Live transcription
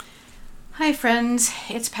Hi friends,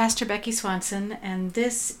 it's Pastor Becky Swanson, and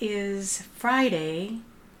this is Friday,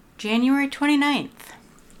 January 29th.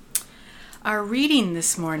 Our reading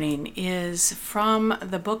this morning is from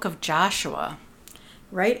the book of Joshua,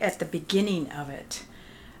 right at the beginning of it.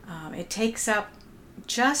 It takes up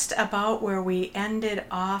just about where we ended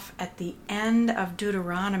off at the end of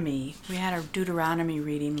Deuteronomy. We had our Deuteronomy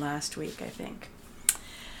reading last week, I think.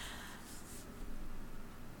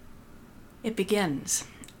 It begins.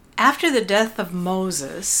 After the death of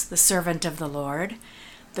Moses, the servant of the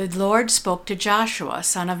Lord spoke to Joshua,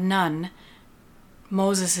 son of Nun,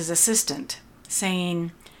 Moses' assistant,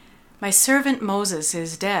 saying, "My servant Moses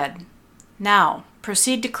is dead. Now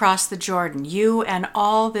proceed to cross the Jordan, you and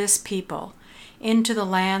all this people, into the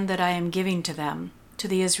land that I am giving to them, to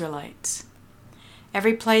the Israelites.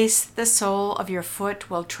 Every place the sole of your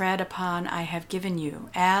foot will tread upon I have given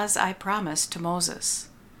you, as I promised to Moses.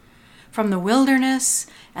 From the wilderness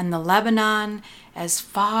and the Lebanon, as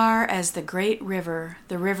far as the great river,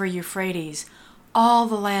 the river Euphrates, all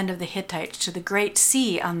the land of the Hittites to the great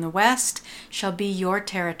sea on the west shall be your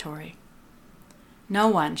territory. No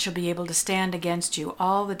one shall be able to stand against you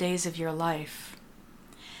all the days of your life.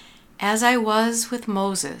 As I was with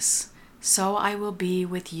Moses, so I will be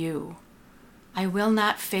with you. I will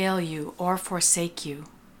not fail you or forsake you.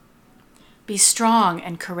 Be strong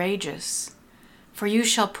and courageous, for you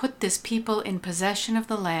shall put this people in possession of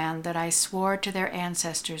the land that I swore to their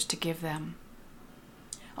ancestors to give them.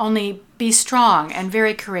 Only be strong and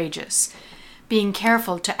very courageous, being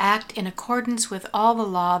careful to act in accordance with all the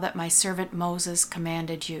law that my servant Moses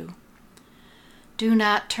commanded you. Do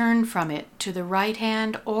not turn from it to the right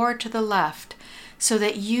hand or to the left, so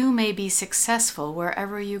that you may be successful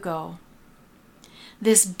wherever you go.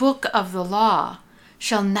 This book of the law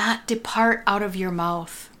shall not depart out of your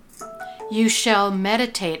mouth. You shall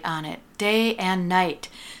meditate on it day and night,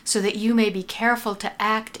 so that you may be careful to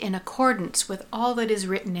act in accordance with all that is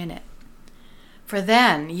written in it. For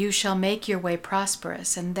then you shall make your way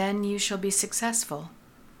prosperous, and then you shall be successful.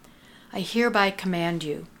 I hereby command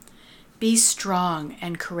you, be strong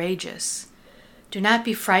and courageous. Do not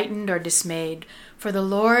be frightened or dismayed, for the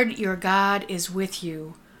Lord your God is with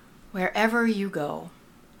you wherever you go."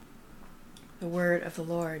 The word of the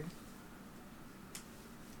Lord.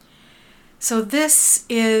 So this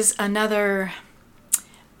is another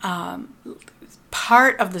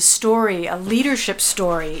part of the story, a leadership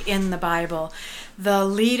story in the Bible. The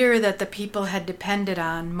leader that the people had depended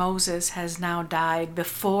on, Moses, has now died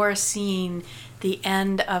before seeing the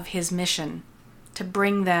end of his mission to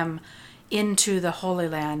bring them into the Holy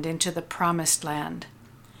Land, into the Promised Land.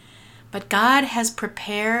 But God has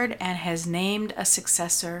prepared and has named a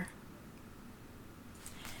successor.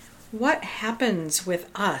 What happens with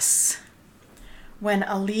us when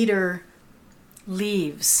a leader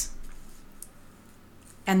leaves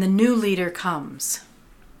and the new leader comes?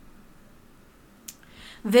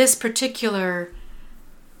 This particular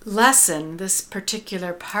lesson, this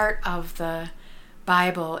particular part of the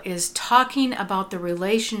Bible is talking about the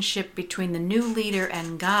relationship between the new leader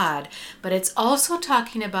and God, but it's also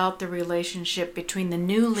talking about the relationship between the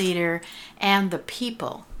new leader and the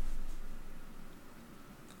people.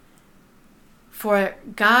 For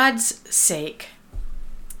God's sake,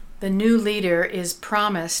 the new leader is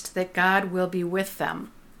promised that God will be with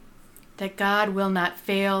them, that God will not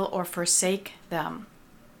fail or forsake them.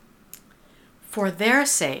 For their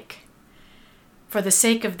sake, for the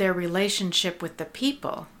sake of their relationship with the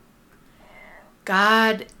people,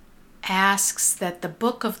 God asks that the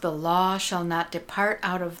book of the law shall not depart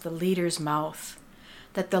out of the leader's mouth,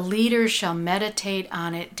 that the leader shall meditate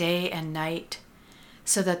on it day and night,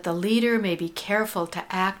 so that the leader may be careful to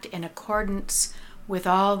act in accordance with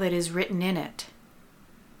all that is written in it.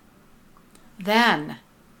 Then,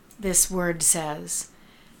 this word says,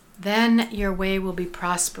 then your way will be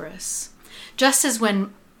prosperous. Just as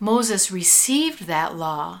when Moses received that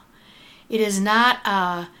law, it is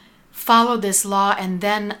not follow this law and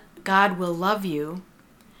then God will love you,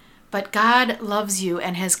 but God loves you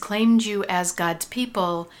and has claimed you as God's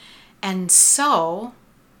people, and so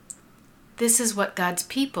this is what God's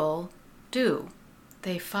people do.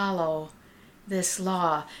 They follow this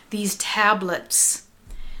law, these tablets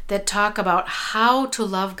that talk about how to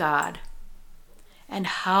love God and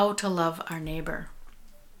how to love our neighbor.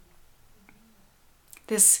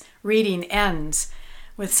 This reading ends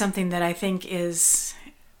with something that I think is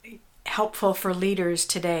helpful for leaders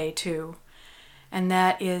today too, and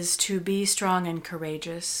that is to be strong and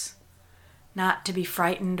courageous, not to be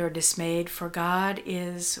frightened or dismayed, for God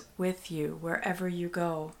is with you wherever you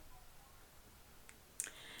go.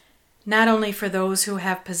 Not only for those who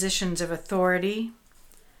have positions of authority,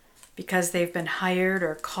 because they've been hired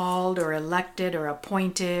or called or elected or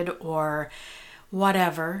appointed or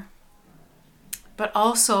whatever, but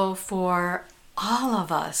also for all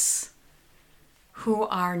of us who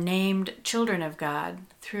are named children of God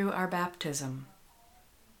through our baptism.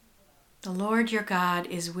 The Lord your God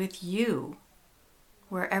is with you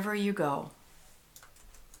wherever you go.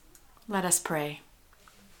 Let us pray.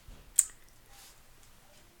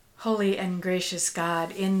 Holy and gracious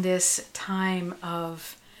God, in this time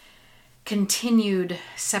of continued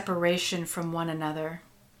separation from one another,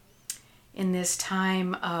 in this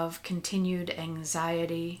time of continued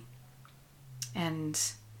anxiety and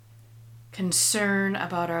concern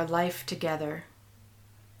about our life together,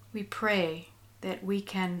 we pray that we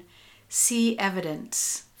can see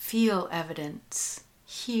evidence, feel evidence,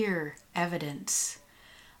 hear evidence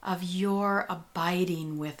of your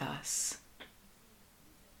abiding with us.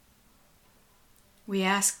 We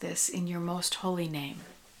ask this in your most holy name.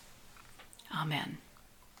 Amen.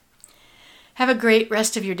 Have a great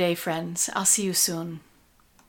rest of your day, friends. I'll see you soon.